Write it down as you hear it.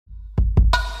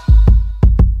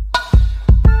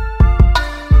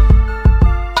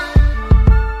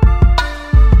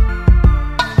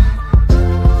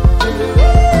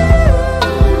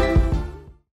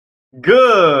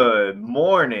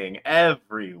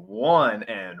everyone,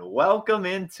 and welcome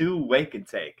into Wake and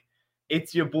Take.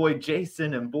 It's your boy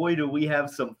Jason, and boy, do we have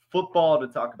some football to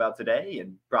talk about today,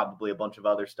 and probably a bunch of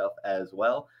other stuff as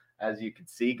well. As you can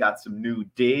see, got some new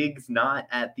digs, not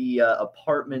at the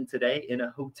apartment today, in a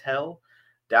hotel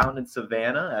down in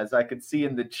Savannah. As I could see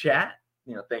in the chat,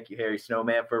 thank you, Harry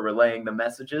Snowman, for relaying the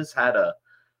messages. Had a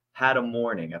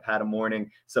morning. I've had a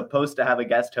morning. Supposed to have a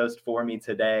guest host for me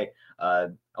today.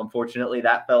 Unfortunately,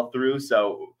 that fell through.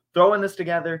 So throwing this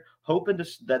together, hoping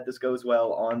that this goes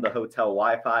well on the hotel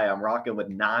Wi-Fi. I'm rocking with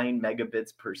 9 megabits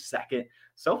per second.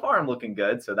 So far, I'm looking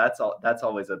good. So that's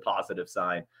always a positive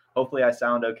sign. Hopefully, I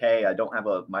sound okay. I don't have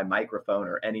my microphone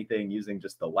or anything. Using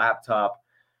just the laptop.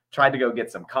 Tried to go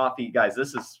get some coffee, guys.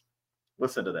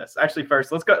 Listen to this. Actually,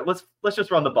 first, let's go. Let's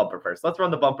just run the bumper first. Let's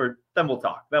run the bumper. Then we'll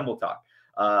talk.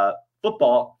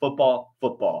 Football, football,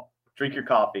 football. Drink your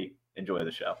coffee. Enjoy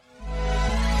the show.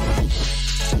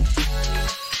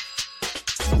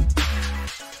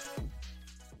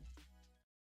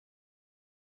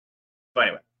 But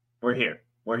anyway, we're here.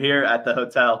 We're here at the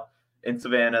hotel in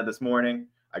Savannah this morning.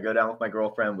 I go down with my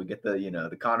girlfriend. We get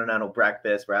the continental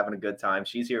breakfast. We're having a good time.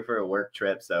 She's here for a work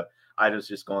trip, so I was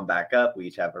just going back up. We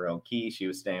each have our own key. She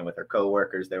was staying with her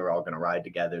coworkers. They were all going to ride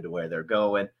together to where they're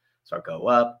going. So I go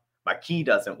up. My key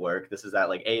doesn't work. This is at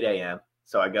like 8 a.m.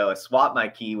 So I swap my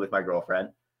key with my girlfriend.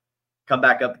 Come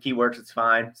back up. The key works. It's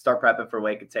fine. Start prepping for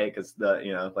Wake and Take because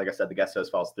like I said, the guest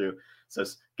host falls through. So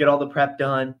get all the prep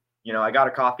done. I got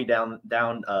a coffee down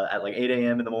at like 8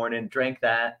 a.m. in the morning. Drank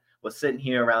that. Was sitting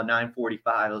here around 9:45.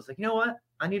 I was like, you know what?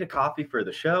 I need a coffee for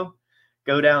the show.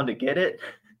 Go down to get it.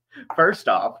 First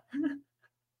off,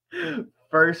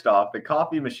 the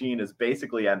coffee machine is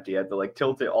basically empty. I had to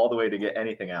tilt it all the way to get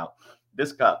anything out.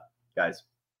 This cup, guys,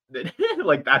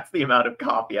 that's the amount of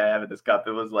coffee I have in this cup.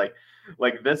 It was like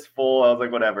this full. I was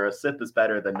like, whatever, a sip is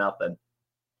better than nothing.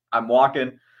 I'm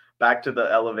walking back to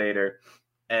the elevator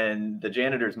and the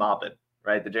janitor's mopping,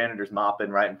 right? The janitor's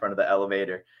mopping right in front of the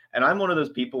elevator. And I'm one of those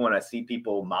people when I see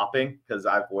people mopping, because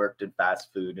I've worked in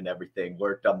fast food and everything,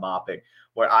 worked on mopping,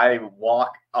 where I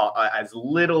walk as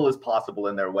little as possible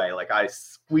in their way. I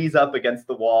squeeze up against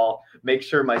the wall, make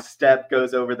sure my step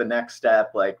goes over the next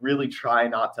step, really try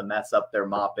not to mess up their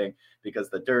mopping because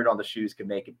the dirt on the shoes can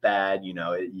make it bad. You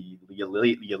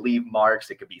leave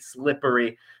marks. It could be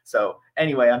slippery. So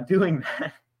anyway, I'm doing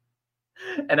that.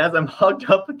 And as I'm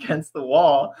hugged up against the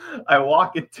wall, I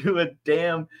walk into a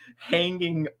damn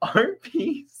hanging art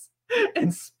piece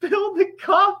and spill the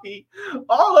coffee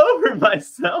all over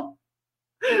myself.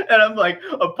 And I'm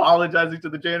apologizing to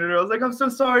the janitor. I was like, I'm so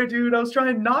sorry, dude. I was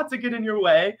trying not to get in your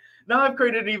way. Now I've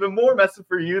created an even more mess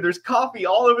for you. There's coffee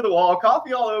all over the wall,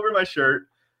 coffee all over my shirt.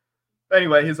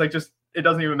 Anyway, he's like, it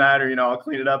doesn't even matter, I'll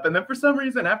clean it up. And then for some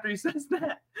reason, after he says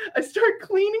that, I start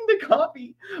cleaning the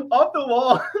coffee off the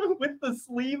wall with the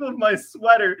sleeve of my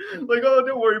sweater. Oh,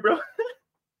 don't worry, bro.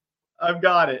 I've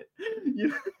got it.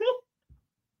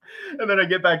 And then I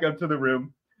get back up to the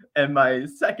room, and my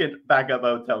second backup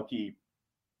hotel key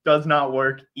does not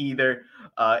work either.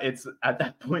 It's at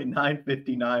that point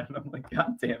 9:59, and I'm like,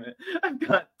 God damn it. I've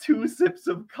got 2 sips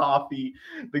of coffee.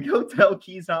 The hotel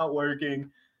key's not working.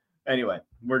 Anyway,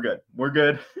 we're good.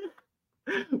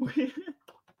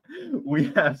 We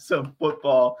have some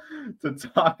football to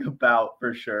talk about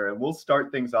for sure, and we'll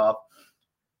start things off.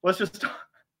 Let's just talk.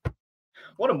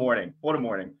 What a morning!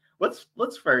 Let's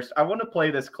first. I want to play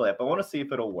this clip. I want to see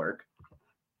if it'll work.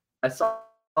 I saw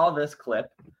this clip,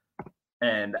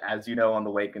 and as you know, on the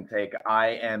Wake and Take, I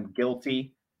am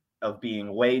guilty of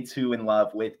being way too in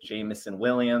love with Jameson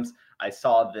Williams. I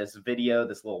saw this video,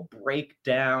 this little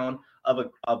breakdown of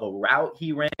a route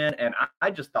he ran, and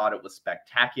I just thought it was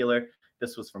spectacular.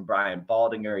 This was from Brian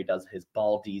Baldinger. He does his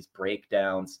Baldies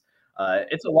breakdowns.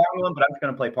 It's a long one, but I'm just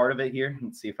going to play part of it here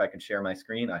and see if I can share my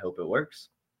screen. I hope it works.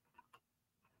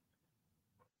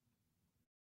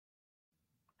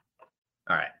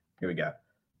 All right, here we go.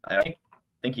 I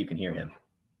think you can hear him.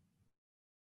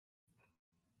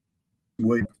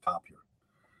 Way popular.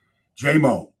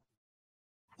 J-Mo.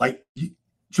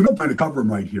 Jamel trying to cover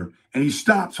him right here, and he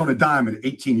stops on a dime at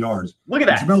 18 yards. Look at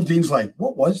that. Jamel Dean's like,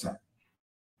 what was that?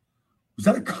 Was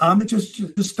that a comment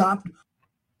just stopped?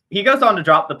 He goes on to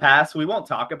drop the pass. We won't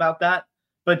talk about that,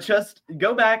 but just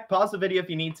go back, pause the video if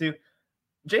you need to.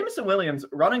 Jameson Williams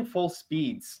running full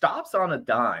speed, stops on a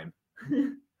dime,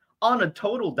 on a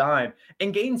total dime,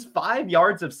 and gains 5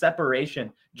 yards of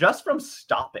separation just from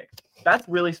stopping. That's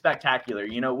really spectacular.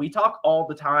 We talk all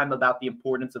the time about the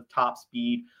importance of top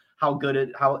speed, how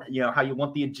you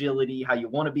want the agility, how you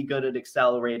want to be good at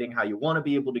accelerating, how you want to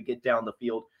be able to get down the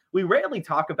field. We rarely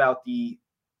talk about the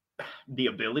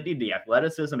ability, the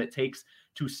athleticism it takes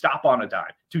to stop on a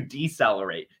dime, to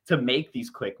decelerate, to make these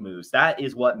quick moves. That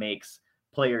is what makes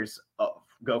players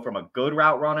go from a good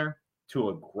route runner to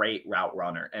a great route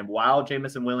runner. And while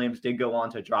Jameson Williams did go on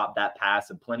to drop that pass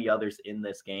and plenty others in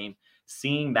this game,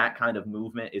 seeing that kind of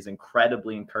movement is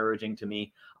incredibly encouraging to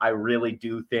me. I really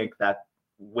do think that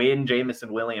when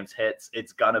Jameson Williams hits,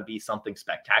 it's going to be something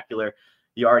spectacular.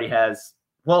 He already has,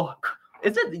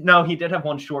 no, he did have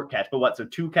one short catch, but what? So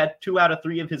two out of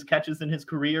 3 of his catches in his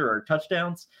career are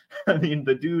touchdowns. I mean,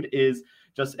 the dude is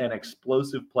just an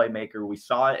explosive playmaker. We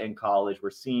saw it in college. We're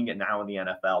seeing it now in the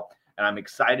NFL. And I'm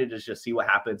excited to just see what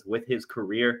happens with his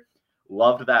career.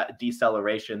 Loved that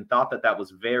deceleration. Thought that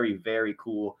was very, very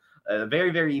cool. Very,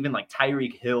 very even like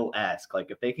Tyreek Hill-esque.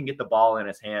 Like if they can get the ball in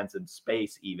his hands in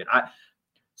space even.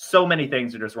 So many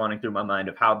things are just running through my mind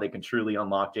of how they can truly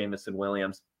unlock Jameson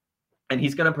Williams. And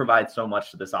he's going to provide so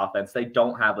much to this offense. They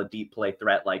don't have a deep play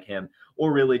threat like him,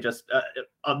 or really just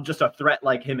a threat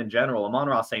like him in general.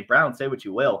 Amon-Ra St. Brown, say what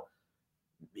you will.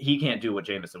 He can't do what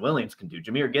Jameson Williams can do.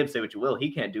 Jahmyr Gibbs, say what you will.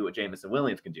 He can't do what Jameson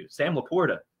Williams can do. Sam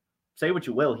Laporta, say what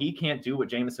you will. He can't do what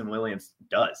Jameson Williams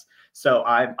does. So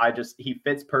he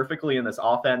fits perfectly in this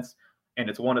offense, and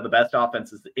it's one of the best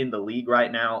offenses in the league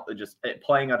right now, just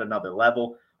playing at another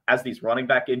level. As these running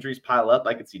back injuries pile up,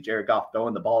 I could see Jared Goff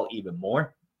throwing the ball even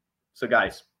more. So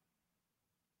guys,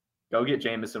 go get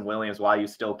Jameson Williams while you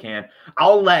still can.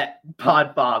 I'll let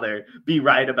Podfather be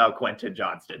right about Quentin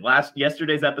Johnston.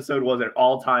 Yesterday's episode was an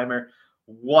all-timer.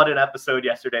 What an episode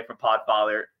yesterday from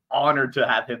Podfather. Honored to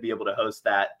have him be able to host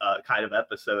that kind of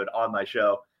episode on my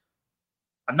show.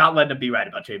 I'm not letting him be right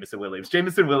about Jameson Williams.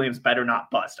 Jameson Williams better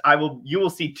not bust. You will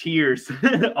see tears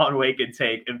on Wake and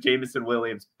Take if Jameson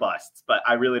Williams busts, but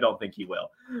I really don't think he will.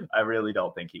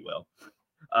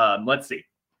 Let's see.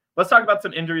 Let's talk about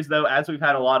some injuries, though, as we've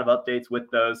had a lot of updates with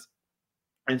those.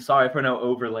 And sorry for no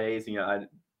overlays. I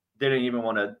didn't even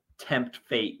want to tempt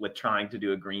fate with trying to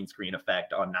do a green screen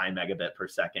effect on 9 megabit per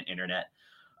second internet.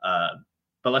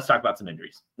 But let's talk about some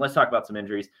injuries.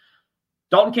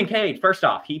 Dalton Kincaid, first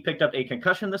off, he picked up a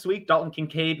concussion this week. Dalton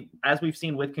Kincaid, as we've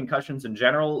seen with concussions in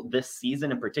general, this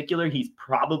season in particular, he's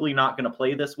probably not going to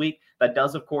play this week. That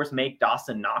does, of course, make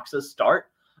Dawson Knox's start.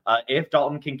 If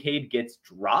Dalton Kincaid gets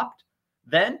dropped,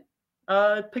 then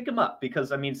pick him up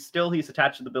because, still he's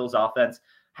attached to the Bills offense,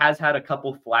 has had a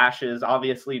couple flashes,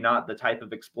 obviously not the type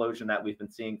of explosion that we've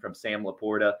been seeing from Sam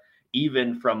Laporta,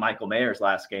 even from Michael Mayer's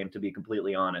last game, to be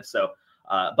completely honest. So,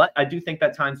 but I do think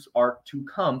that times are to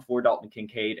come for Dalton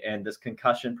Kincaid, and this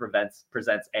concussion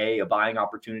presents a buying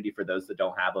opportunity for those that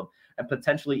don't have them, and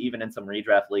potentially even in some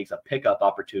redraft leagues, a pickup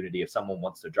opportunity if someone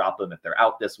wants to drop them if they're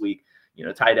out this week.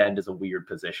 Tight end is a weird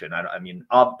position.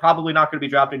 I'm probably not going to be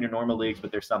dropped in your normal leagues, but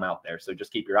there's some out there. So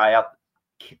just keep your eye out.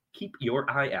 Keep your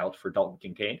eye out for Dalton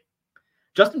Kincaid.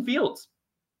 Justin Fields,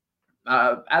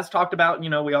 as talked about,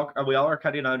 we all are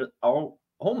cutting out. Oh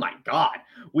my God,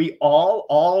 we all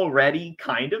already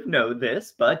kind of know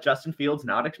this, but Justin Fields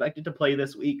not expected to play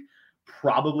this week.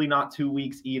 Probably not 2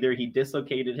 weeks either. He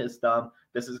dislocated his thumb.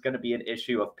 This is going to be an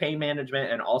issue of pain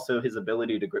management and also his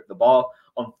ability to grip the ball.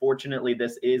 Unfortunately,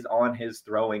 this is on his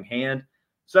throwing hand.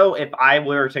 So if I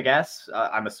were to guess,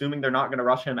 I'm assuming they're not going to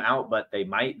rush him out, but they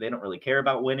might. They don't really care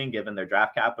about winning given their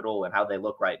draft capital and how they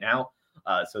look right now.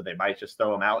 So they might just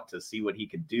throw him out to see what he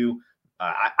can do.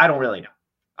 I don't really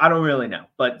know.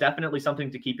 But definitely something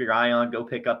to keep your eye on. Go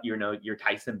pick up your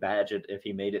Tyson Badgett if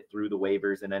he made it through the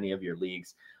waivers in any of your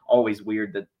leagues. Always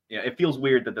weird that it feels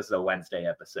weird that this is a Wednesday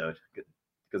episode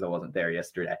because I wasn't there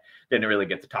yesterday. Didn't really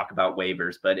get to talk about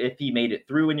waivers, but if he made it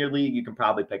through in your league, you can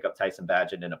probably pick up Tyson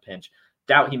Badgett in a pinch.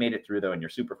 Doubt he made it through though in your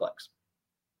Superflex.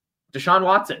 Deshaun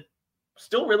Watson,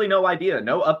 still really no idea.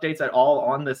 No updates at all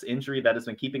on this injury that has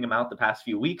been keeping him out the past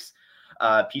few weeks.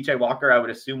 PJ Walker, I would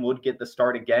assume, would get the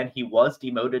start again. He was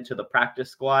demoted to the practice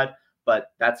squad, but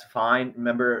that's fine.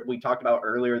 Remember, we talked about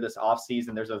earlier this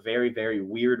offseason, there's a very, very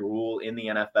weird rule in the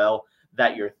NFL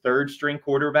that your third string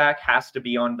quarterback has to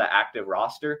be on the active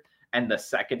roster and the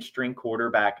second string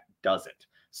quarterback doesn't.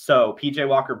 So PJ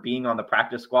Walker being on the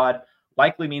practice squad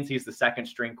likely means he's the second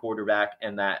string quarterback,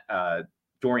 and that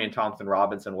Dorian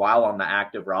Thompson-Robinson, while on the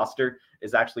active roster,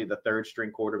 is actually the third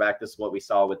string quarterback. This is what we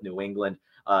saw with New England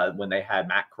when they had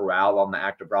Matt Corral on the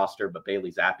active roster, but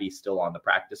Bailey Zappi still on the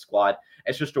practice squad.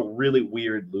 It's just a really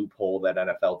weird loophole that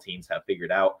NFL teams have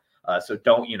figured out. So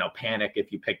don't, panic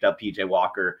if you picked up PJ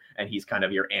Walker and he's kind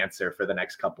of your answer for the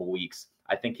next couple weeks.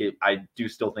 I do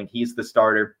still think he's the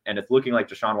starter, and it's looking like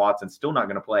Deshaun Watson's still not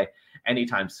going to play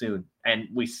anytime soon. And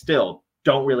we still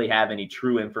don't really have any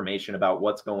true information about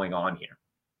what's going on here.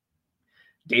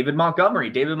 David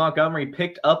Montgomery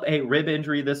picked up a rib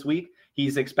injury this week.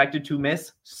 He's expected to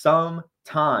miss some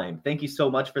time. Thank you so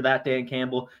much for that, Dan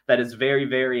Campbell. That is very,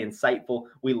 very insightful.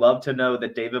 We love to know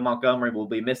that David Montgomery will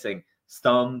be missing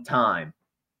some time.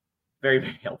 Very,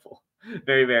 very helpful.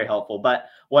 Very, very helpful. But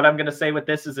what I'm going to say with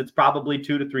this is it's probably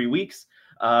 2 to 3 weeks.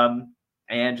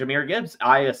 And Jahmyr Gibbs,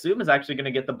 I assume, is actually going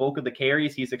to get the bulk of the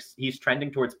carries. He's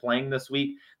trending towards playing this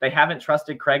week. They haven't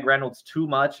trusted Craig Reynolds too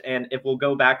much. And if we'll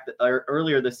go back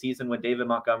earlier this season when David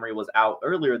Montgomery was out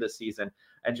earlier this season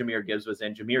and Jahmyr Gibbs was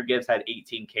in, Jahmyr Gibbs had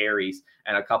 18 carries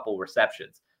and a couple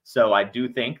receptions. So I do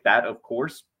think that, of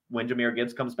course, when Jahmyr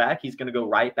Gibbs comes back, he's going to go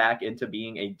right back into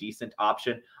being a decent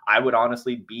option. I would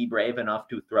honestly be brave enough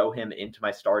to throw him into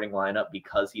my starting lineup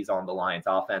because he's on the Lions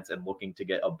offense and looking to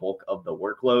get a bulk of the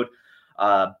workload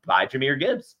by Jahmyr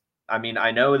Gibbs. I mean,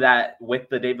 I know that with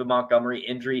the David Montgomery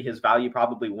injury, his value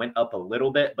probably went up a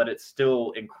little bit, but it's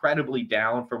still incredibly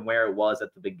down from where it was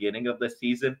at the beginning of the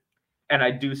season. And I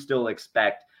do still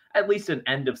expect at least an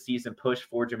end of season push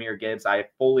for Jahmyr Gibbs. I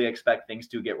fully expect things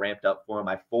to get ramped up for him.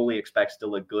 I fully expect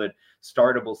still a good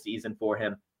startable season for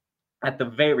him. At the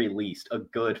very least, a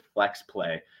good flex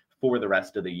play for the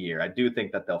rest of the year. I do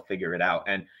think that they'll figure it out.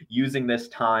 And using this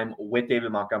time with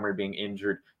David Montgomery being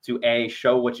injured to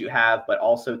show what you have, but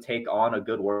also take on a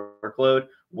good workload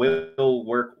will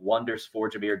work wonders for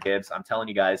Jahmyr Gibbs. I'm telling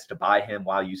you guys to buy him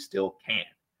while you still can.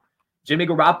 Jimmy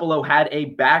Garoppolo had a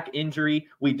back injury.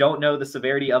 We don't know the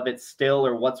severity of it still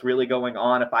or what's really going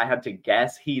on. If I had to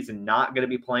guess, he's not going to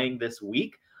be playing this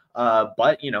week.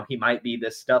 But, he might be.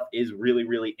 This stuff is really,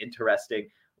 really interesting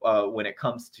when it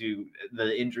comes to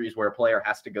the injuries where a player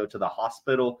has to go to the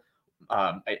hospital.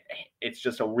 It's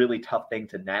just a really tough thing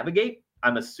to navigate.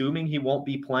 I'm assuming he won't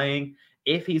be playing.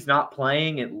 If he's not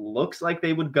playing, it looks like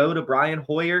they would go to Brian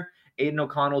Hoyer. Aiden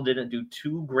O'Connell didn't do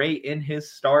too great in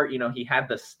his start. He had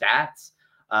the stats,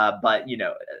 but,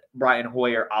 Brian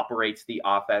Hoyer operates the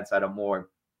offense at a more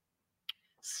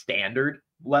standard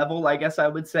level, I guess I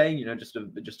would say,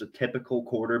 just a typical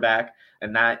quarterback.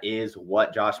 And that is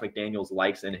what Josh McDaniels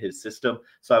likes in his system.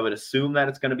 So I would assume that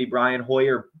it's going to be Brian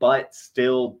Hoyer, but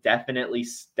still definitely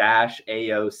stash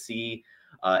AOC,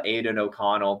 Aiden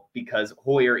O'Connell, because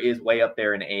Hoyer is way up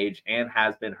there in age and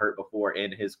has been hurt before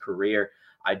in his career.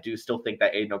 I do still think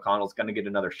that Aiden O'Connell is going to get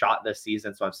another shot this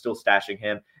season, so I'm still stashing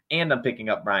him. And I'm picking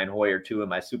up Brian Hoyer, too, in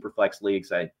my Superflex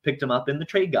leagues. I picked him up in the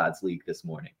Trade Gods League this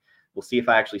morning. We'll see if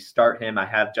I actually start him. I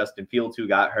have Justin Fields, who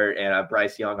got hurt, and I have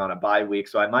Bryce Young on a bye week,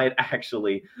 so I might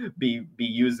actually be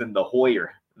using the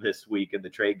Hoyer this week in the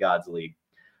Trade Gods League.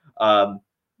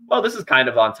 Well, this is kind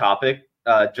of on topic.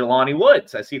 Jelani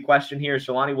Woods. I see a question here. Is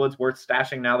Jelani Woods worth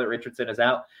stashing now that Richardson is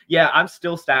out? Yeah, I'm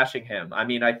still stashing him. I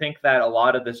mean, I think that a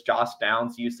lot of this Josh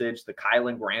Downs usage, the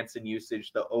Kylan Granson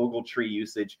usage, the Ogletree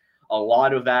usage, a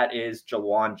lot of that is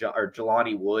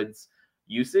Jelani Woods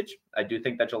usage. I do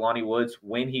think that Jelani Woods,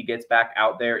 when he gets back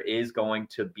out there, is going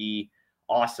to be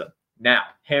awesome. Now,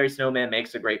 Harry Snowman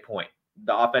makes a great point.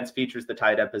 The offense features the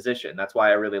tight end position. That's why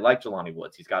I really like Jelani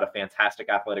Woods. He's got a fantastic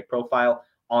athletic profile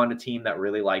on a team that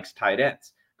really likes tight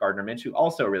ends. Gardner Minshew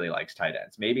also really likes tight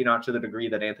ends. Maybe not to the degree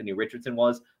that Anthony Richardson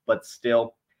was, but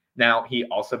still. Now, he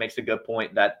also makes a good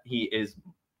point that he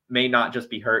may not just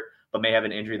be hurt, but may have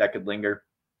an injury that could linger.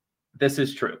 This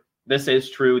is true. This is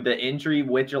true. The injury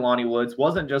with Jelani Woods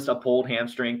wasn't just a pulled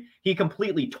hamstring. He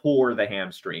completely tore the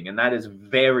hamstring, and that is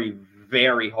very,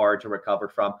 very hard to recover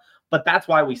from. But that's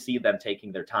why we see them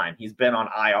taking their time. He's been on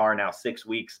IR now 6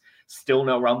 weeks. Still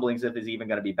no rumblings if he's even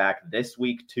going to be back this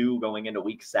week, too, going into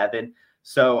week 7.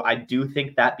 So I do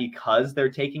think that because they're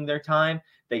taking their time,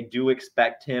 they do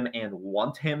expect him and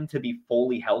want him to be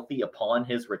fully healthy upon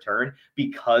his return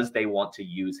because they want to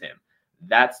use him.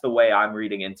 That's the way I'm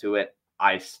reading into it.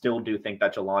 I still do think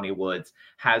that Jelani Woods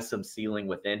has some ceiling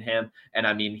within him. And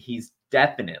I mean, he's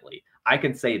definitely, I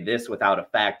can say this without a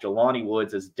fact, Jelani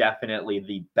Woods is definitely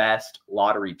the best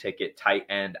lottery ticket tight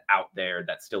end out there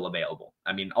that's still available.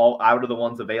 I mean, all out of the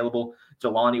ones available,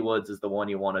 Jelani Woods is the one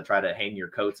you want to try to hang your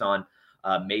coats on.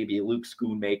 Maybe Luke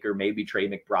Schoonmaker, maybe Trey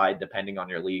McBride, depending on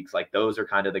your leagues. Like, those are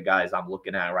kind of the guys I'm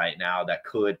looking at right now that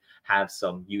could have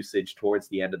some usage towards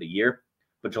the end of the year.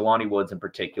 But Jelani Woods in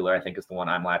particular, I think, is the one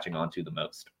I'm latching onto the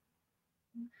most.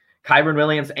 Kyren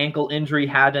Williams' ankle injury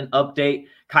had an update.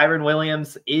 Kyren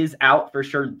Williams is out for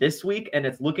sure this week, and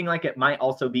it's looking like it might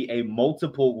also be a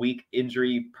multiple week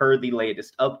injury per the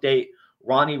latest update.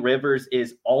 Ronnie Rivers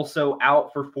is also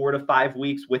out for 4 to 5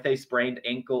 weeks with a sprained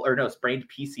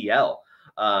PCL.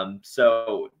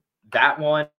 So that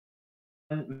one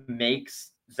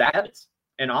makes Zach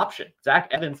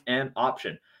Evans an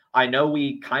option. I know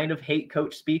we kind of hate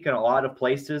coach speak in a lot of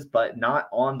places, but not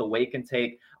on the Wake and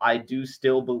Take. I do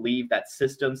still believe that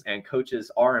systems and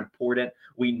coaches are important.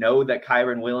 We know that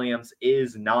Kyren Williams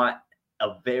is not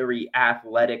a very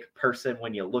athletic person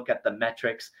when you look at the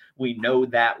metrics. We know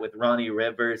that with Ronnie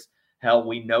Rivers. Hell,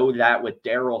 we know that with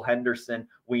Darrell Henderson.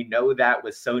 We know that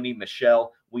with Sony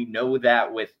Michel. We know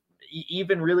that with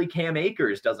even really Cam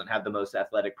Akers doesn't have the most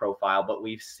athletic profile, but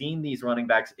we've seen these running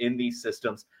backs in these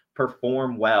systems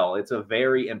perform well. It's a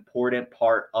very important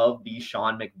part of the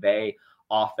Sean McVay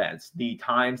offense. The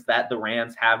times that the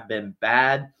Rams have been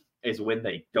bad is when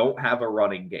they don't have a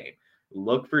running game.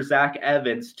 Look for Zach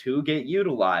Evans to get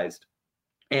utilized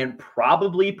and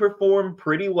probably perform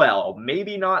pretty well.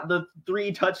 Maybe not the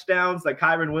 3 touchdowns that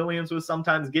Kyren Williams was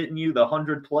sometimes getting you, the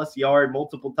 100+ yard,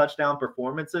 multiple touchdown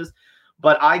performances,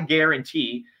 but I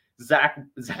guarantee Zach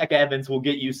Evans will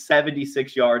get you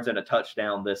 76 yards and a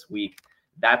touchdown this week.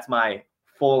 That's my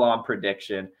full-on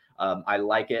prediction. I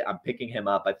like it. I'm picking him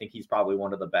up. I think he's probably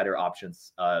one of the better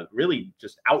options, really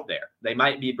just out there. They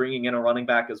might be bringing in a running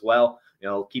back as well.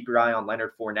 Keep your eye on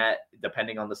Leonard Fournette,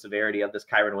 depending on the severity of this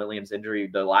Kyren Williams injury.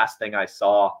 The last thing I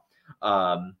saw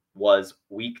was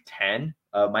week 10.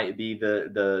 Might be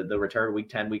the return week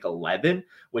 10, week 11,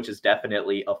 which is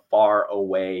definitely a far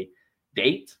away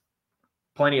date.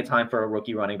 Plenty of time for a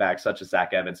rookie running back such as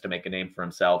Zach Evans to make a name for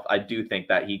himself. I do think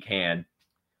that he can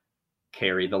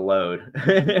carry the load.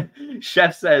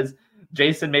 Chef says,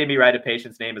 Jason made me write a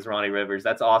patient's name is Ronnie Rivers.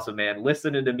 That's awesome, man.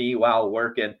 Listening to me while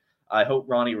working. I hope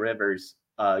Ronnie Rivers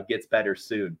gets better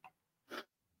soon.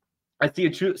 I see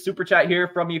a super chat here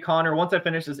from you, Connor. Once I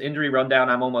finish this injury rundown,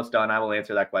 I'm almost done. I will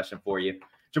answer that question for you.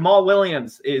 Jamal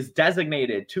Williams is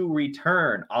designated to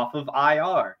return off of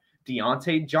IR.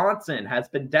 Deontay Johnson has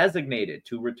been designated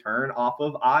to return off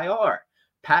of IR.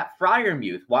 Pat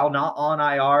Freiermuth, while not on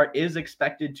IR, is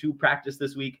expected to practice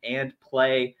this week and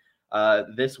play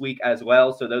this week as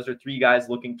well. So those are 3 guys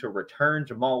looking to return: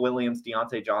 Jamal Williams,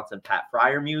 Deontay Johnson, Pat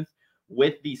Freiermuth.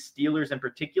 With the Steelers in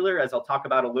particular, as I'll talk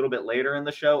about a little bit later in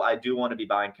the show, I do want to be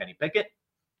buying Kenny Pickett.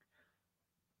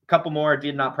 A couple more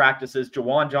did not practices.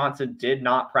 Juwan Johnson did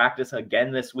not practice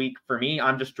again this week. For me,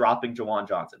 I'm just dropping Juwan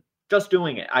Johnson. Just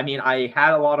doing it. I mean, I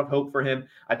had a lot of hope for him.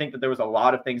 I think that there was a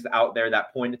lot of things out there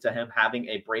that pointed to him having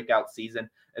a breakout season,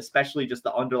 especially just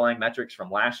the underlying metrics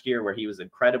from last year where he was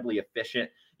incredibly efficient.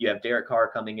 You have Derek Carr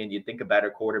coming in. You'd think a better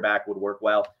quarterback would work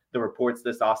well. The reports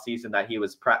this offseason that he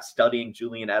was studying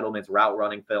Julian Edelman's route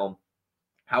running film.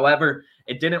 However,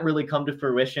 it didn't really come to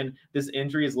fruition. This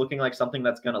injury is looking like something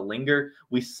that's going to linger.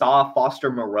 We saw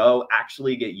Foster Moreau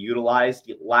actually get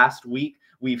utilized last week.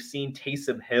 We've seen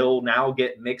Taysom Hill now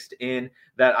get mixed in.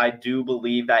 That I do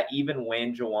believe that even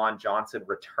when Juwan Johnson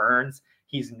returns,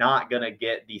 he's not going to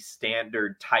get the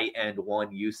standard tight end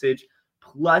 1 usage.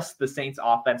 Plus, the Saints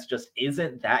offense just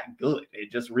isn't that good.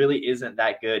 It just really isn't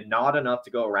that good. Not enough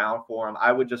to go around for him.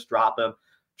 I would just drop him,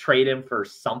 trade him for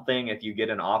something if you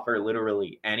get an offer,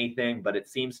 literally anything. But it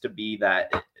seems to be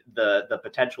that the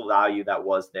potential value that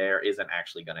was there isn't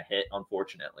actually going to hit,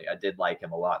 unfortunately. I did like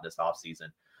him a lot this offseason.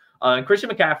 And Christian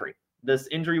McCaffrey, this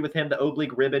injury with him, the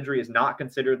oblique rib injury, is not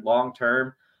considered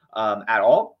long-term at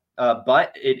all.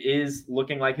 But it is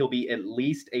looking like he'll be at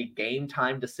least a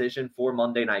game-time decision for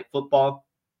Monday Night Football.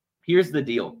 Here's the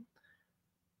deal.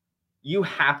 You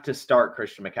have to start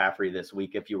Christian McCaffrey this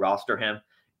week if you roster him.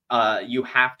 You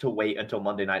have to wait until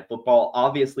Monday Night Football.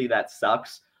 Obviously, that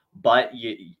sucks. But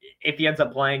if he ends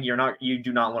up playing, you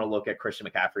do not want to look at Christian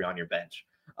McCaffrey on your bench.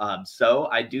 So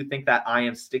I do think that I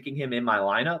am sticking him in my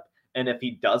lineup. And if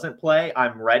he doesn't play,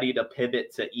 I'm ready to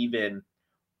pivot to even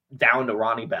down to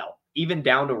Ronnie Bell. Even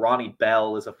down to Ronnie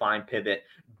Bell is a fine pivot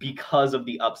because of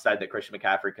the upside that Christian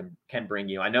McCaffrey can bring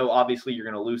you. I know obviously you're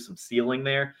going to lose some ceiling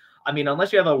there. I mean,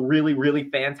 unless you have a really, really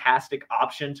fantastic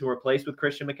option to replace with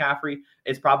Christian McCaffrey,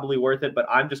 it's probably worth it. But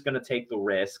I'm just going to take the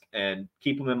risk and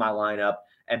keep him in my lineup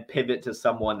and pivot to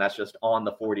someone that's just on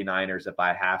the 49ers if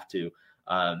I have to.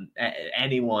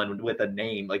 Anyone with a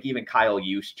name, like even Kyle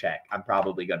Juszczyk, I'm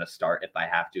probably going to start if I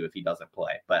have to if he doesn't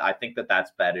play. But I think that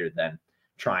that's better than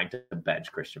trying to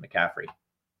bench Christian McCaffrey.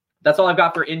 That's all I've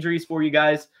got for injuries for you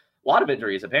guys. A lot of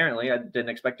injuries, apparently. I didn't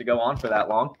expect to go on for that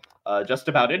long. Just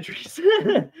about injuries.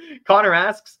 Connor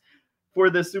asks for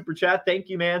the super chat. Thank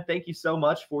you, man. Thank you so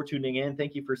much for tuning in.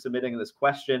 Thank you for submitting this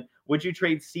question. Would you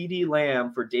trade CeeDee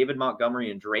Lamb for David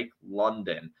Montgomery and Drake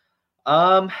London?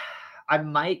 I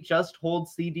might just hold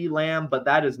CeeDee Lamb, but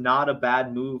that is not a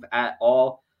bad move at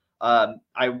all.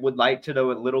 I would like to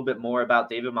know a little bit more about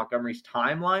David Montgomery's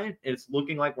timeline. It's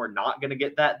looking like we're not going to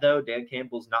get that, though. Dan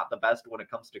Campbell's not the best when it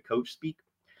comes to coach speak.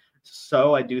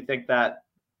 So I do think that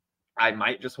I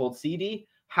might just hold CD.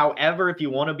 However, if you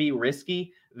want to be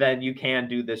risky, then you can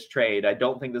do this trade. I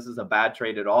don't think this is a bad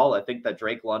trade at all. I think that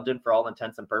Drake London, for all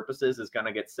intents and purposes, is going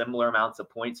to get similar amounts of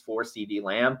points for CeeDee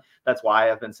Lamb. That's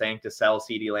why I've been saying to sell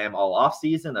CeeDee Lamb all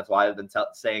offseason. That's why I've been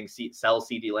saying sell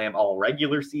CeeDee Lamb all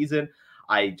regular season.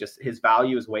 His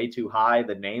value is way too high.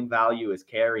 The name value is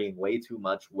carrying way too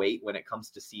much weight when it comes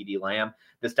to CeeDee Lamb.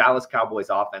 This Dallas Cowboys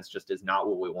offense just is not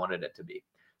what we wanted it to be.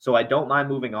 So I don't mind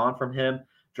moving on from him.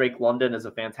 Drake London is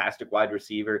a fantastic wide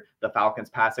receiver. The Falcons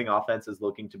passing offense is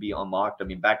looking to be unlocked. I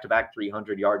mean, back-to-back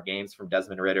 300-yard games from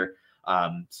Desmond Ridder.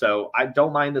 So I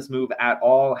don't mind this move at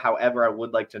all. However, I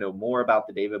would like to know more about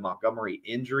the David Montgomery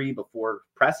injury before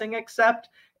pressing accept.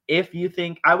 If you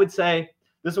think, I would say,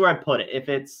 this is where I put it.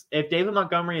 If David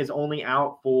Montgomery is only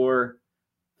out for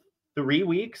 3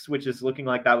 weeks, which is looking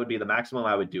like that would be the maximum,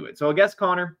 I would do it. So I guess,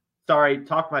 Connor, sorry,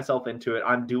 talked myself into it.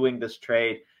 I'm doing this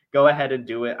trade. Go ahead and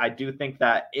do it. I do think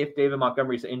that if David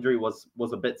Montgomery's injury was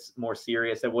a bit more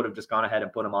serious, they would have just gone ahead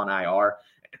and put him on IR.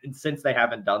 And since they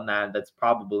haven't done that, that's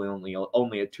probably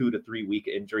only a 2 to 3 week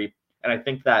injury. And I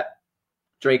think that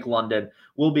Drake London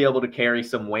will be able to carry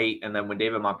some weight. And then when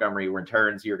David Montgomery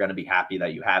returns, you're going to be happy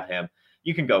that you have him.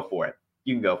 You can go for it.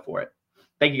 You can go for it.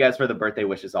 Thank you guys for the birthday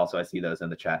wishes. Also, I see those in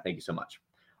the chat. Thank you so much.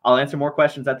 I'll answer more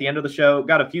questions at the end of the show.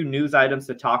 Got a few news items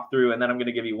to talk through, and then I'm going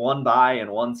to give you one buy and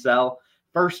one sell.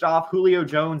 First off, Julio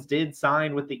Jones did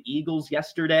sign with the Eagles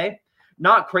yesterday.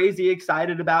 Not crazy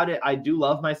excited about it. I do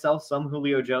love myself some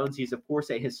Julio Jones. He's, of course,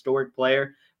 a historic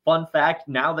player. Fun fact,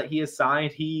 now that he is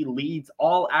signed, he leads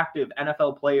all active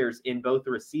NFL players in both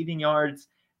the receiving yards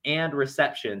and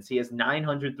receptions. He has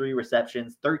 903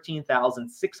 receptions,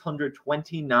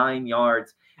 13,629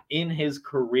 yards in his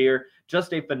career.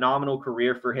 Just a phenomenal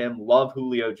career for him. Love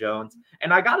Julio Jones.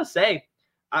 And I got to say,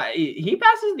 he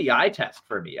passes the eye test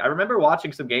for me. I remember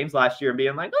watching some games last year and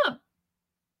being like,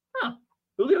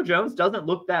 Julio Jones doesn't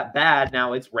look that bad.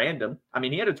 Now it's random. I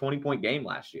mean, he had a 20-point game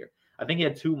last year. I think he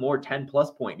had 2 more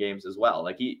 10-plus point games as well.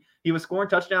 Like he was scoring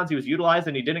touchdowns. He was utilized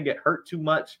and he didn't get hurt too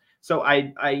much. So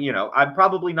I'm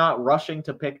probably not rushing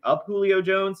to pick up Julio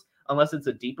Jones unless it's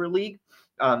a deeper league.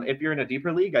 If you're in a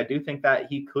deeper league, I do think that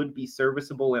he could be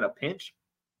serviceable in a pinch.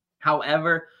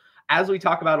 However, as we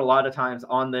talk about a lot of times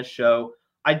on this show,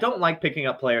 I don't like picking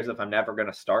up players if I'm never going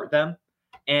to start them.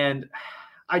 And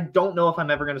I don't know if I'm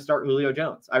ever going to start Julio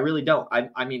Jones. I really don't.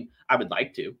 I mean, I would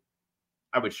like to.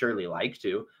 I would surely like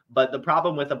to. But the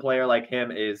problem with a player like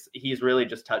him is he's really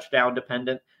just touchdown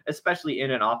dependent, especially in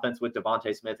an offense with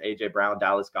Devontae Smith, A.J. Brown,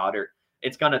 Dallas Goedert.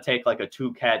 It's going to take like a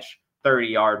 2-catch,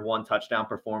 30-yard, 1-touchdown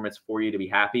performance for you to be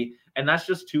happy. And that's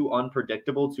just too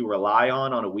unpredictable to rely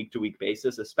on a week-to-week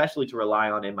basis, especially to rely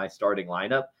on in my starting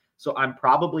lineup. So I'm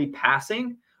probably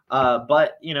passing,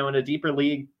 but, in a deeper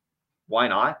league, why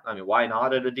not? I mean, why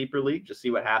not at a deeper league? Just see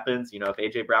what happens. If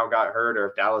A.J. Brown got hurt or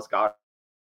if Dallas got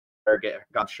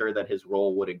sure that his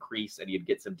role would increase and you'd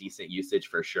get some decent usage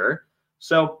for sure.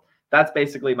 So that's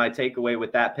basically my takeaway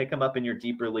with that. Pick him up in your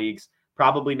deeper leagues.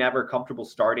 Probably never comfortable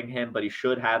starting him, but he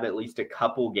should have at least a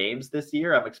couple games this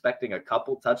year. I'm expecting a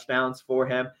couple touchdowns for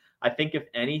him. I think if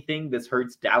anything, this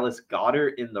hurts Dallas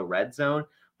Goedert in the red zone.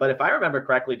 But if I remember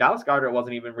correctly, Dallas Goedert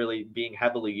wasn't even really being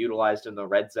heavily utilized in the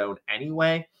red zone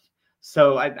anyway.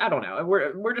 So I don't know.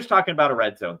 We're just talking about a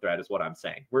red zone threat is what I'm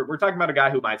saying. We're talking about a guy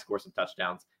who might score some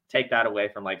touchdowns. Take that away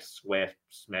from like Swift,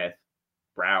 Smith,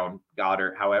 Brown,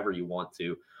 Goddard, however you want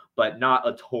to, but not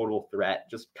a total threat,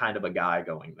 just kind of a guy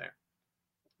going there.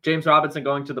 James Robinson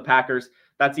going to the Packers.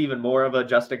 That's even more of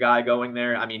just a guy going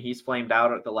there. I mean, he's flamed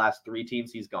out at the last 3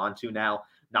 teams he's gone to now.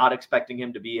 Not expecting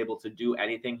him to be able to do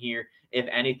anything here. If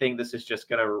anything, this is just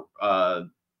going to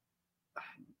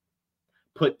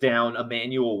put down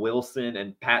Emmanuel Wilson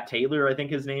and Pat Taylor, I think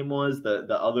his name was,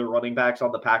 the other running backs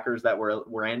on the Packers that were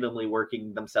randomly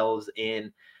working themselves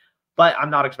in. But I'm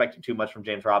not expecting too much from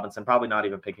James Robinson, probably not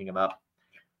even picking him up.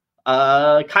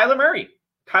 Kyler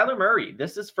Murray.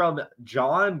 This is from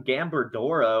John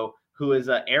Gambardoro, who is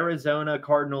an Arizona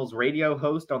Cardinals radio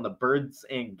host on the Birds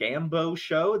and Gambo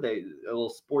show, a little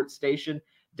sports station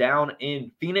down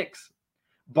in Phoenix.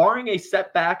 Barring a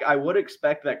setback, I would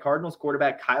expect that Cardinals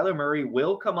quarterback Kyler Murray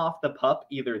will come off the pup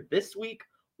either this week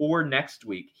or next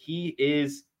week. He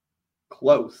is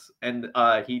close, and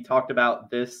he talked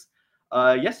about this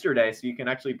yesterday, so you can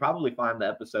actually probably find the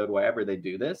episode wherever they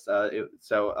do this.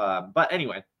 But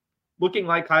anyway, looking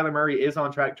like Kyler Murray is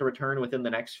on track to return within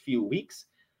the next few weeks.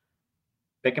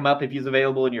 Pick him up if he's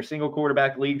available in your single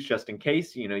quarterback leagues, just in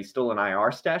case. He's still an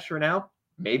IR stash for now.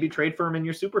 Maybe trade for him in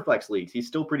your Superflex leagues. He's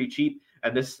still pretty cheap.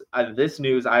 And this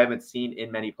news I haven't seen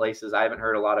in many places. I haven't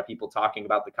heard a lot of people talking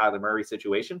about the Kyler Murray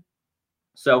situation.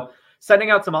 So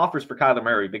sending out some offers for Kyler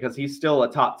Murray because he's still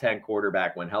a top 10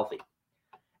 quarterback when healthy.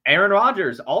 Aaron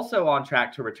Rodgers also on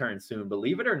track to return soon.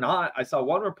 Believe it or not, I saw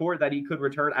one report that he could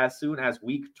return as soon as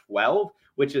week 12,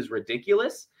 which is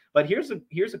ridiculous. But here's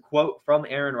a quote from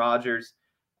Aaron Rodgers.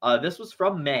 This was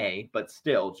from May, but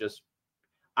still,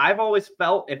 I've always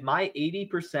felt if my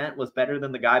 80% was better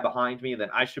than the guy behind me, then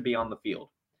I should be on the field.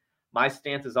 My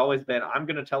stance has always been, I'm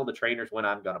going to tell the trainers when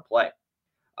I'm going to play.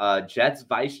 Jets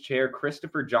Vice Chair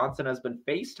Christopher Johnson has been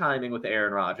FaceTiming with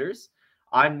Aaron Rodgers.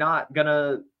 I'm not going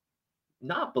to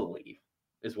not believe,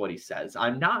 is what he says.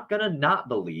 I'm not going to not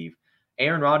believe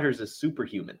Aaron Rodgers is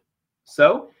superhuman.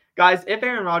 So, guys, if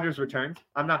Aaron Rodgers returns,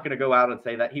 I'm not going to go out and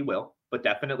say that he will, but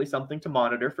definitely something to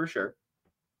monitor for sure.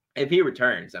 If he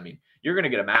returns, I mean, you're going to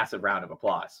get a massive round of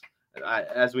applause.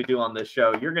 As we do on this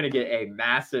show, you're going to get a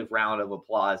massive round of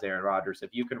applause, Aaron Rodgers, if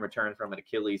you can return from an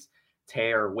Achilles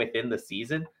tear within the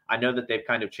season. I know that they've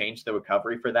kind of changed the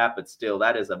recovery for that, but still,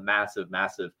 that is a massive,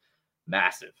 massive,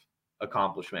 massive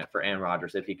accomplishment for Aaron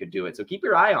Rodgers if he could do it. So keep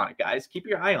your eye on it, guys. Keep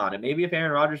your eye on it. Maybe if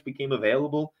Aaron Rodgers became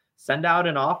available, send out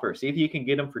an offer. See if you can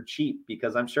get him for cheap,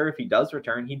 because I'm sure if he does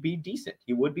return, he'd be decent.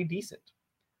 He would be decent.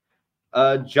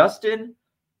 Justin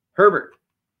Herbert.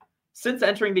 Since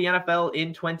entering the NFL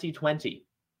in 2020,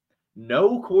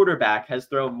 no quarterback has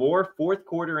thrown more fourth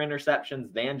quarter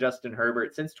interceptions than Justin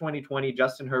Herbert. Since 2020,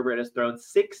 Justin Herbert has thrown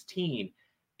 16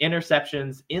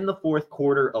 interceptions in the fourth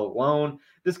quarter alone.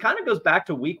 This kind of goes back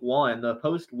to week one, the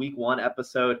post week one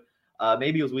episode.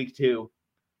 Maybe it was week two,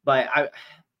 but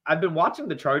I've been watching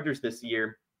the Chargers this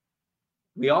year.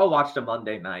 We all watched a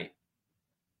Monday night.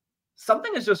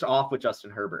 Something is just off with Justin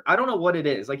Herbert. I don't know what it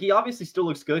is. Like, he obviously still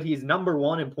looks good. He's number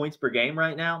one in points per game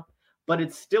right now, but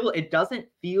it doesn't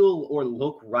feel or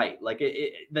look right. Like,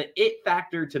 the it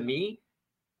factor to me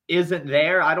isn't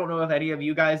there. I don't know if any of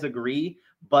you guys agree,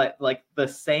 but like the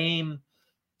same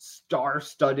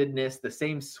star-studdedness, the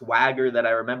same swagger that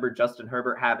I remember Justin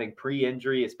Herbert having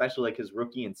pre-injury, especially like his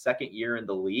rookie and second year in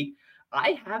the league,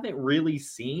 I haven't really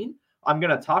seen. I'm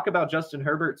going to talk about Justin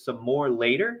Herbert some more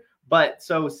later, but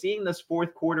so seeing this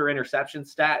fourth quarter interception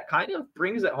stat kind of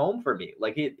brings it home for me.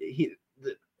 Like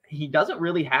he doesn't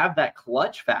really have that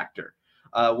clutch factor,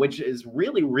 which is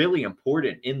really, really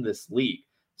important in this league.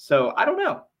 So I don't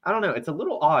know. It's a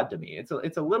little odd to me. It's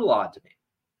a little odd to me.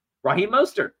 Raheem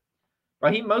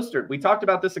Mostert. We talked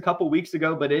about this a couple weeks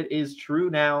ago, but it is true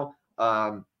now.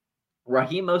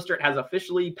 Raheem Mostert has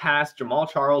officially passed Jamal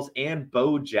Charles and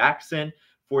Bo Jackson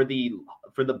for the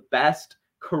best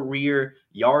career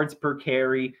yards per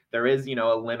carry. There is,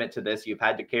 a limit to this. You've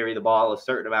had to carry the ball a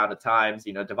certain amount of times.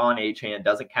 Devon Achane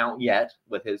doesn't count yet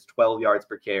with his 12 yards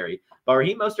per carry. But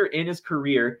Raheem Mostert in his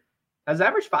career has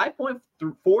averaged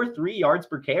 5.43 yards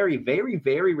per carry. Very,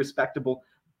 very respectable.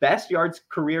 Best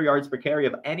career yards per carry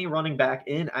of any running back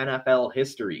in NFL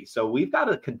history. So we've got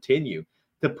to continue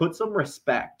to put some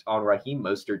respect on Raheem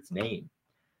Mostert's name.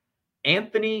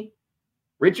 Anthony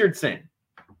Richardson,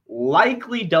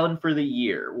 likely done for the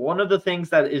year. One of the things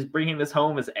that is bringing this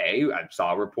home is I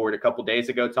saw a report a couple days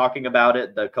ago talking about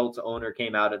it. The Colts owner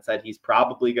came out and said he's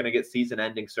probably going to get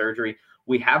season-ending surgery.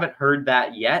 We haven't heard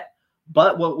that yet.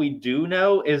 But what we do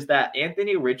know is that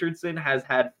Anthony Richardson has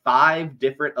had 5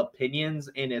 different opinions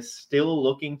and is still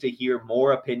looking to hear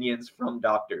more opinions from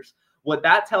doctors. What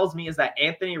that tells me is that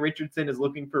Anthony Richardson is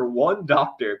looking for one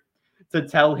doctor to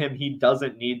tell him he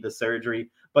doesn't need the surgery,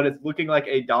 but it's looking like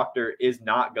a doctor is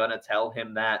not going to tell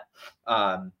him that.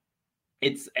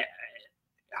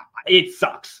 It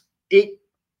sucks.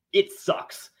 It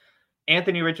sucks.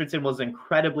 Anthony Richardson was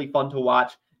incredibly fun to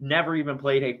watch. Never even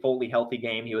played a fully healthy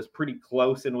game. He was pretty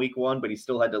close in week 1, but he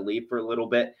still had to leave for a little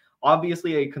bit.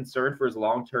 Obviously a concern for his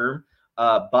long term,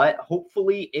 but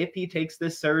hopefully if he takes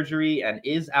this surgery and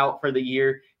is out for the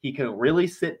year, he can really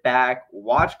sit back,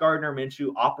 watch Gardner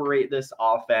Minshew operate this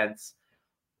offense,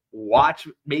 watch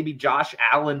maybe Josh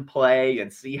Allen play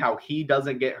and see how he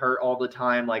doesn't get hurt all the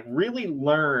time. Like, really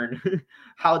learn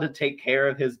how to take care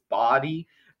of his body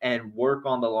and work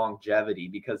on the longevity,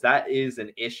 because that is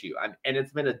an issue. And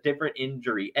it's been a different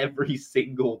injury every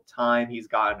single time he's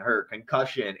gotten hurt.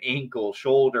 Concussion, ankle,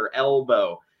 shoulder,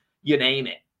 elbow, you name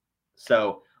it.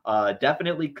 So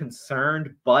definitely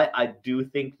concerned, but I do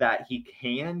think that he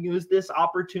can use this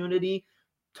opportunity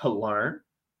to learn,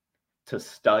 to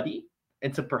study,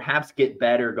 and to perhaps get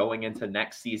better going into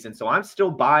next season. So I'm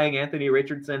still buying Anthony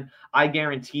Richardson. I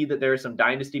guarantee that there are some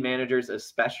dynasty managers,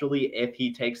 especially if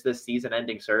he takes this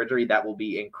season-ending surgery, that will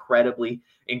be incredibly,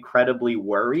 incredibly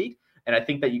worried. And I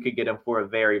think that you could get him for a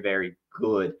very, very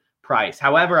good price.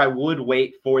 However, I would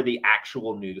wait for the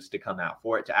actual news to come out,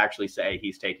 for it to actually say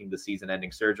he's taking the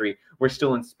season-ending surgery. We're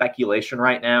still in speculation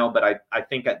right now, but I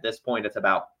think at this point it's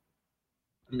about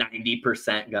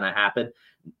 90% going to happen.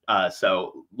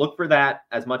 So look for that.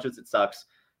 As much as it sucks,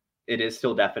 it is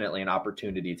still definitely an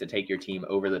opportunity to take your team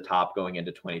over the top going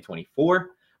into 2024.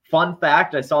 Fun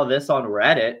fact, I saw this on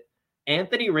Reddit.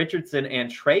 Anthony Richardson and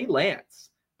Trey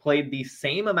Lance played the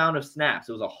same amount of snaps.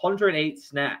 It was 108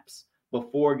 snaps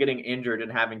before getting injured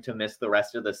and having to miss the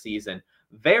rest of the season.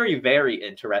 Very, very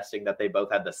interesting that they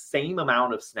both had the same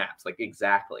amount of snaps, like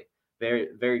exactly. Very,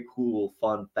 very cool,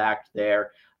 fun fact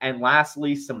there. And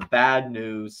lastly, some bad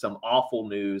news, some awful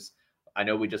news. I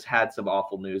know we just had some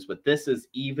awful news, but this is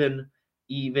even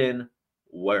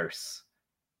worse.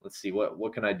 Let's see,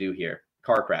 what can I do here?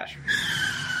 Car crash.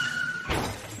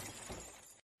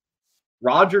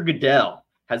 Roger Goodell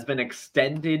has been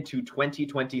extended to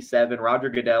 2027. Roger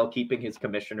Goodell, keeping his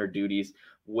commissioner duties,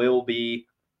 will be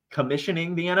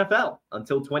commissioning the NFL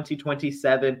until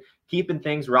 2027, keeping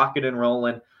things rocking and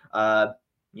rolling.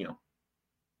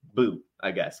 Boo,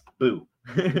 I guess. Boo.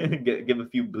 Give a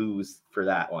few boos for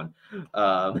that one.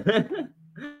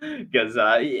 Because,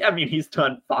 he's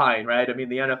done fine, right? I mean,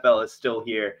 the NFL is still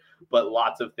here, but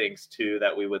lots of things, too,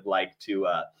 that we would like to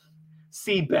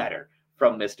see better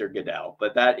from Mr. Goodell.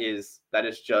 But that is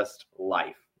just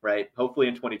life, right? Hopefully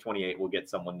in 2028, we'll get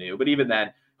someone new. But even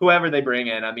then, whoever they bring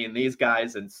in, I mean, these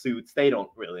guys in suits, they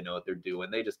don't really know what they're doing.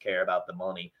 They just care about the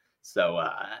money. So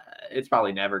it's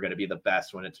probably never going to be the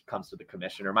best when it comes to the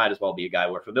commissioner. Might as well be a guy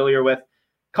we're familiar with.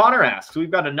 Connor asks, we've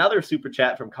got another super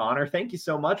chat from Connor. Thank you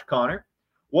so much, Connor.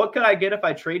 What could I get if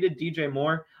I traded DJ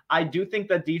Moore? I do think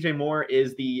that DJ Moore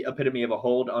is the epitome of a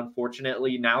hold.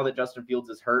 Unfortunately, now that Justin Fields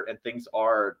is hurt and things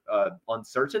are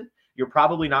uncertain, you're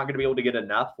probably not going to be able to get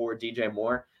enough for DJ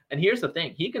Moore. And here's the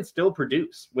thing. He can still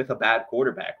produce with a bad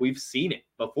quarterback. We've seen it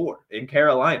before in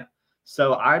Carolina.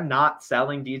 So I'm not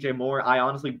selling DJ Moore. I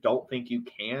honestly don't think you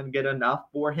can get enough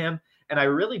for him. And I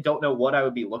really don't know what I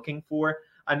would be looking for.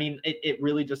 I mean, it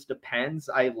really just depends.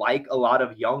 I like a lot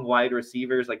of young wide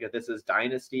receivers. Like if this is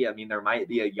Dynasty, I mean, there might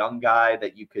be a young guy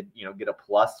that you could, get a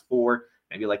plus for,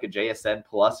 maybe like a JSN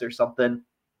plus or something.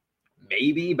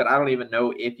 Maybe, but I don't even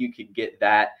know if you could get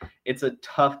that. It's a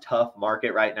tough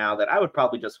market right now that I would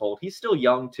probably just hold. He's still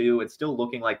young too and still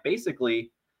looking like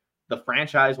basically the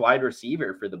franchise wide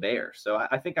receiver for the Bears. So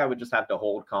I think I would just have to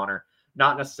hold Connor.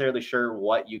 Not necessarily sure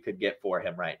what you could get for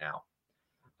him right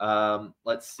now.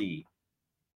 Let's see.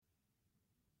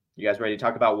 You guys ready to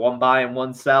talk about one buy and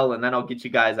one sell? And then I'll get you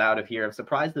guys out of here. I'm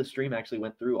surprised the stream actually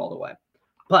went through all the way.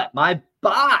 But my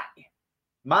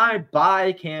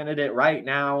buy candidate right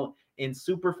now in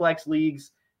Superflex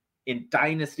leagues, in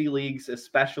Dynasty leagues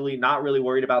especially, not really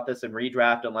worried about this in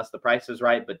redraft unless the price is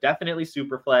right, but definitely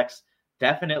Superflex,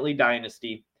 definitely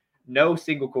Dynasty, no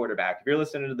single quarterback. If you're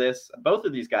listening to this, both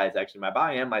of these guys, actually, my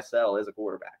buy and my sell is a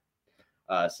quarterback.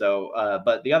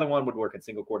 But the other one would work in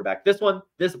single quarterback.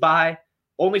 This buy,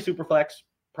 only Superflex,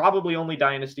 probably only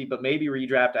Dynasty, but maybe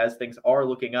redraft as things are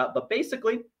looking up. But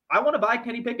basically, I want to buy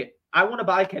Kenny Pickett.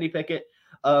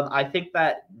 I think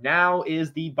that now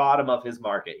is the bottom of his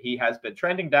market. He has been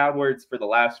trending downwards for the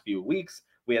last few weeks.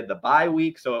 We had the bye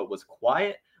week, so it was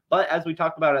quiet. But as we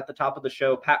talked about at the top of the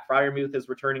show, Pat Freiermuth is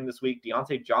returning this week.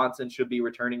 Deontay Johnson should be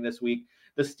returning this week.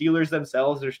 The Steelers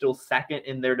themselves are still second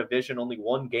in their division, only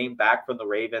one game back from the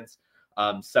Ravens.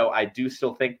 So I do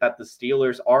still think that the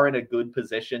Steelers are in a good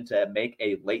position to make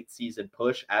a late season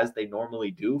push as they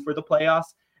normally do for the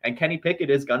playoffs. And Kenny Pickett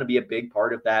is going to be a big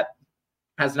part of that.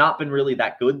 Has not been really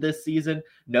that good this season.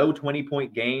 No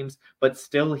 20-point games, but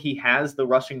still he has the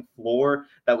rushing floor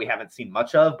that we haven't seen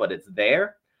much of, but it's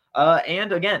there.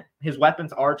 And again, his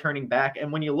weapons are turning back.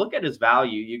 And when you look at his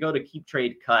value, you go to keep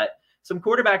trade cut. Some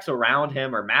quarterbacks around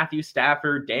him are Matthew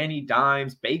Stafford, Danny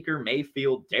Dimes, Baker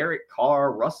Mayfield, Derek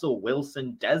Carr, Russell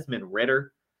Wilson, Desmond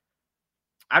Ridder.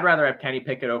 I'd rather have Kenny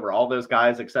Pickett over all those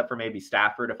guys, except for maybe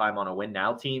Stafford if I'm on a win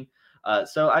now team.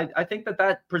 So I think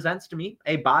that presents to me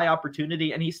a buy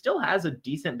opportunity, and he still has a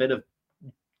decent bit of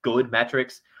good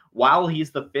metrics. While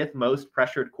he's the fifth most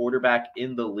pressured quarterback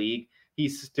in the league,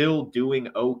 he's still doing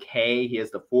okay. He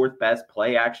has the fourth best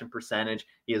play action percentage.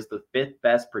 He has the fifth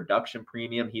best production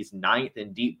premium. He's ninth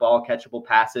in deep ball catchable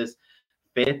passes,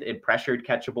 fifth in pressured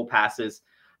catchable passes.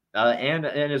 And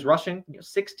is rushing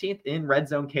 16th in red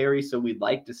zone carries. So we'd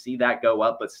like to see that go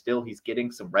up, but still he's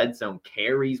getting some red zone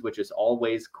carries, which is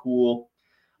always cool.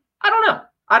 I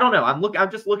don't know. I'm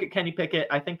just look at Kenny Pickett.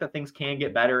 I think that things can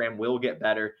get better and will get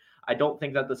better. I don't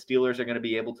think that the Steelers are going to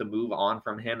be able to move on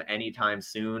from him anytime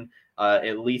soon,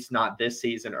 at least not this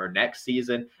season or next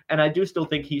season. And I do still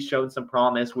think he's shown some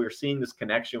promise. We're seeing this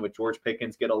connection with George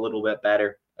Pickens get a little bit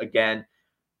better. Again,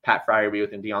 Pat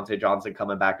Freiermuth and Deontay Johnson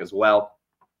coming back as well.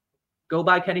 Go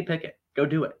buy Kenny Pickett. Go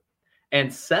do it.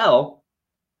 And sell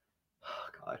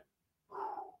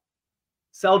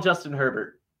Justin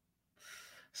Herbert.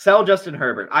 Sell Justin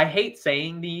Herbert. I hate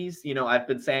saying these. I've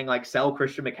been saying like sell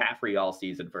Christian McCaffrey all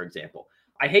season, for example.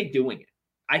 I hate doing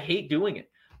it.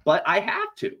 But I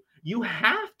have to. You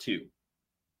have to.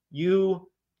 You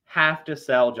have to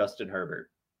sell Justin Herbert.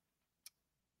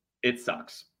 It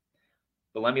sucks.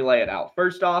 But let me lay it out.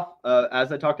 First off,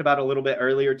 as I talked about a little bit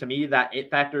earlier, to me, that it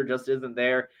factor just isn't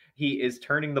there. He is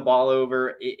turning the ball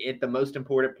over at the most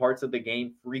important parts of the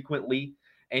game frequently,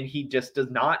 and he just does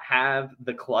not have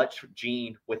the clutch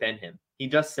gene within him. He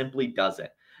just simply doesn't.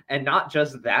 And not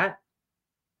just that,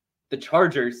 the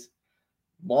Chargers'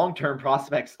 long-term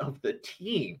prospects of the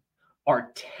team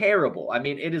are terrible. I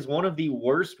mean, it is one of the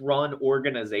worst run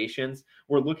organizations.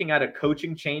 We're looking at a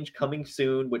coaching change coming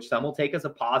soon, which some will take as a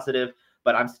positive,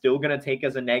 but I'm still going to take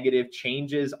as a negative.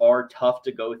 Changes are tough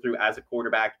to go through as a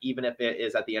quarterback, even if it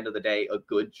is at the end of the day a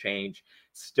good change.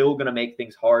 Still going to make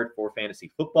things hard for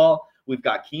fantasy football. We've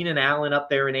got Keenan Allen up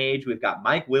there in age. We've got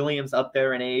Mike Williams up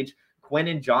there in age.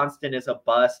 Quentin Johnston is a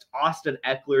bust. Austin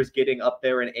Eckler's getting up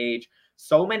there in age.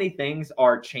 So many things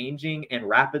are changing and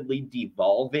rapidly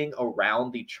devolving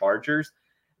around the Chargers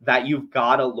that you've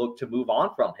got to look to move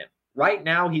on from him. Right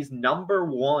now, he's number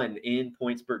one in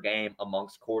points per game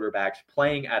amongst quarterbacks,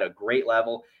 playing at a great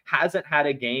level. Hasn't had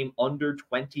a game under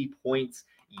 20 points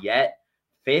yet.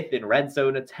 Fifth in red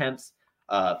zone attempts,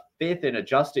 fifth in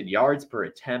adjusted yards per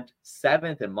attempt,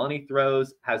 seventh in money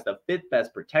throws, has the fifth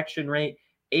best protection rate,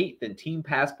 eighth in team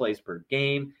pass plays per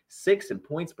game, sixth in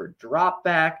points per drop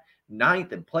back,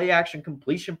 ninth in play action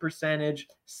completion percentage,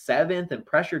 seventh in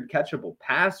pressured catchable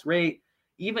pass rate,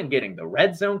 even getting the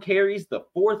red zone carries, the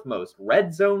fourth most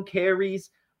red zone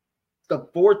carries, the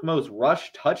fourth most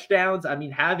rush touchdowns. I mean,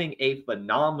 having a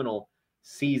phenomenal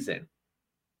season.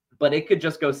 But it could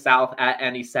just go south at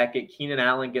any second. Keenan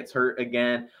Allen gets hurt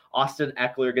again. Austin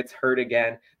Eckler gets hurt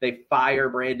again. They fire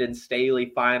Brandon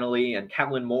Staley finally, and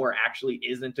Kellen Moore actually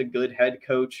isn't a good head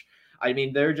coach. I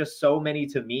mean, there are just so many,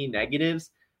 to me,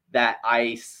 negatives that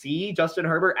I see Justin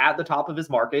Herbert at the top of his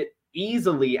market,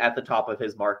 easily at the top of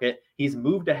his market. He's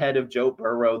moved ahead of Joe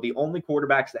Burrow. The only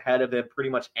quarterbacks ahead of him pretty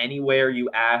much anywhere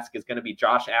you ask is going to be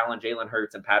Josh Allen, Jalen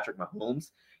Hurts, and Patrick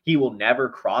Mahomes. He will never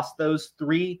cross those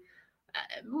three.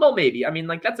 Well, maybe. I mean,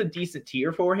 like, that's a decent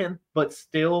tier for him, but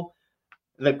still,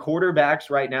 the quarterbacks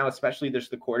right now, especially there's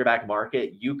the quarterback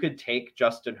market, you could take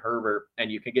Justin Herbert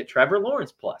and you could get Trevor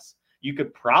Lawrence plus. You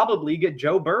could probably get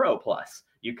Joe Burrow plus.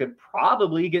 You could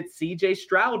probably get CJ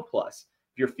Stroud plus.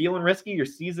 If you're feeling risky, your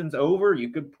season's over, you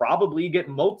could probably get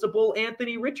multiple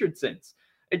Anthony Richardsons.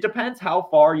 It depends how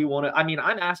far you want to. I mean,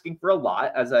 I'm asking for a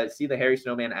lot. As I see the Harry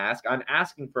Snowman ask, I'm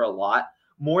asking for a lot.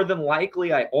 More than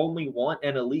likely, I only want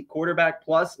an elite quarterback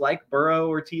plus like Burrow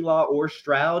or T-Law or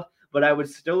Stroud, but I would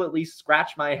still at least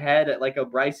scratch my head at like a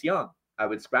Bryce Young. I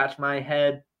would scratch my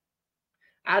head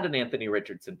at an Anthony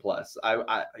Richardson plus.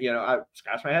 I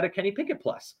scratch my head at Kenny Pickett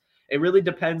plus. It really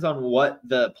depends on what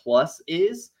the plus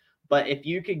is, but if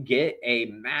you could get a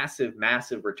massive,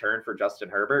 massive return for Justin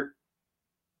Herbert,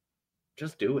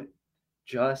 just do it.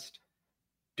 Just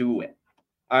do it.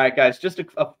 All right, guys, just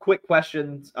a quick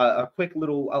questions,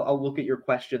 I'll look at your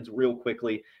questions real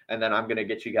quickly, and then I'm going to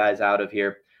get you guys out of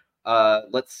here.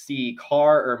 Let's see,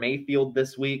 Carr or Mayfield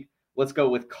this week. Let's go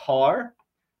with Carr,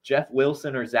 Jeff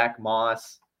Wilson, or Zach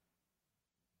Moss.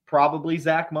 Probably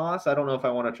Zach Moss. I don't know if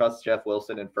I want to trust Jeff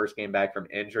Wilson in first game back from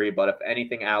injury, but if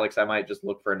anything, Alex, I might just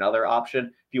look for another option.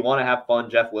 If you want to have fun,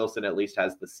 Jeff Wilson at least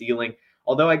has the ceiling.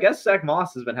 Although I guess Zach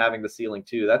Moss has been having the ceiling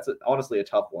too. That's honestly a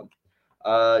tough one.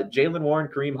 Jalen Warren,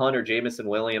 Kareem Hunt, or Jamison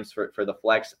Williams for the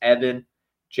flex. Evan,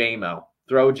 J-Mo.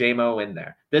 Throw J-Mo in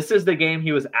there. This is the game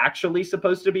he was actually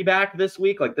supposed to be back this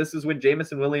week. Like, this is when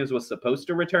Jamison Williams was supposed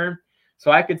to return. So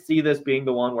I could see this being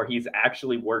the one where he's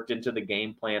actually worked into the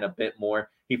game plan a bit more.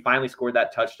 He finally scored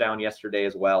that touchdown yesterday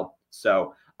as well.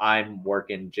 So I'm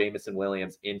working Jamison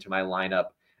Williams into my lineup.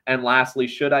 And lastly,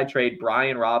 should I trade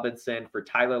Brian Robinson for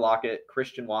Tyler Lockett,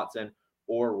 Christian Watson,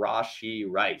 or Rashee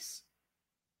Rice?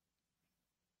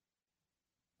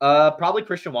 Probably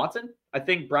Christian Watson. I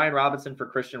think Brian Robinson for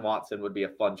Christian Watson would be a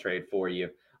fun trade for you.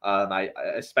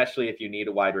 Especially if you need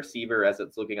a wide receiver, as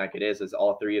it's looking like it is, as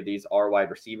all three of these are wide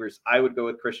receivers. I would go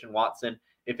with Christian Watson.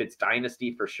 If it's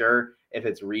dynasty, for sure. If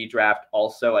it's redraft,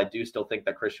 also, I do still think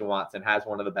that Christian Watson has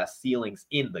one of the best ceilings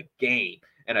in the game.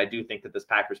 And I do think that this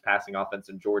Packers passing offense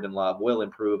and Jordan Love will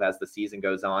improve as the season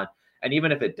goes on. And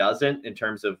even if it doesn't, in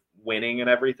terms of winning and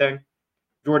everything,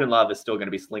 Jordan Love is still going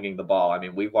to be slinging the ball. I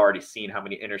mean, we've already seen how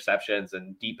many interceptions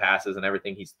and deep passes and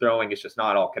everything he's throwing. It's just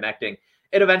not all connecting.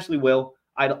 It eventually will.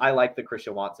 I like the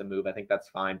Christian Watson move. I think that's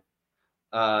fine.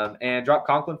 And drop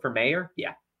Conklin for mayor?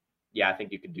 Yeah. Yeah, I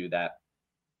think you can do that.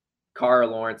 Carr,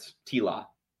 Lawrence, T-Law.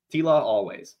 T-Law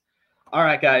always. All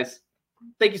right, guys.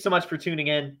 Thank you so much for tuning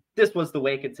in. This was the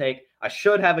Wake and Take. I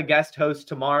should have a guest host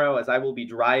tomorrow as I will be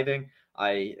driving.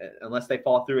 Unless they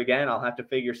fall through again, I'll have to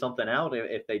figure something out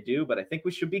if they do, but I think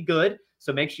we should be good.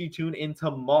 So make sure you tune in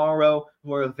tomorrow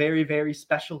for a very, very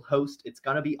special host. It's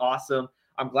going to be awesome.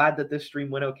 I'm glad that this stream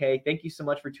went okay. Thank you so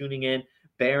much for tuning in,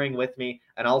 bearing with me,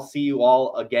 and I'll see you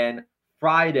all again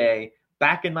Friday,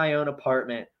 back in my own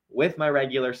apartment with my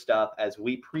regular stuff as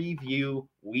we preview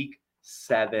week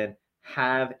 7.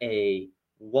 Have a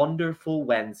wonderful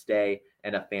Wednesday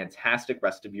and a fantastic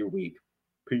rest of your week.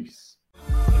 Peace.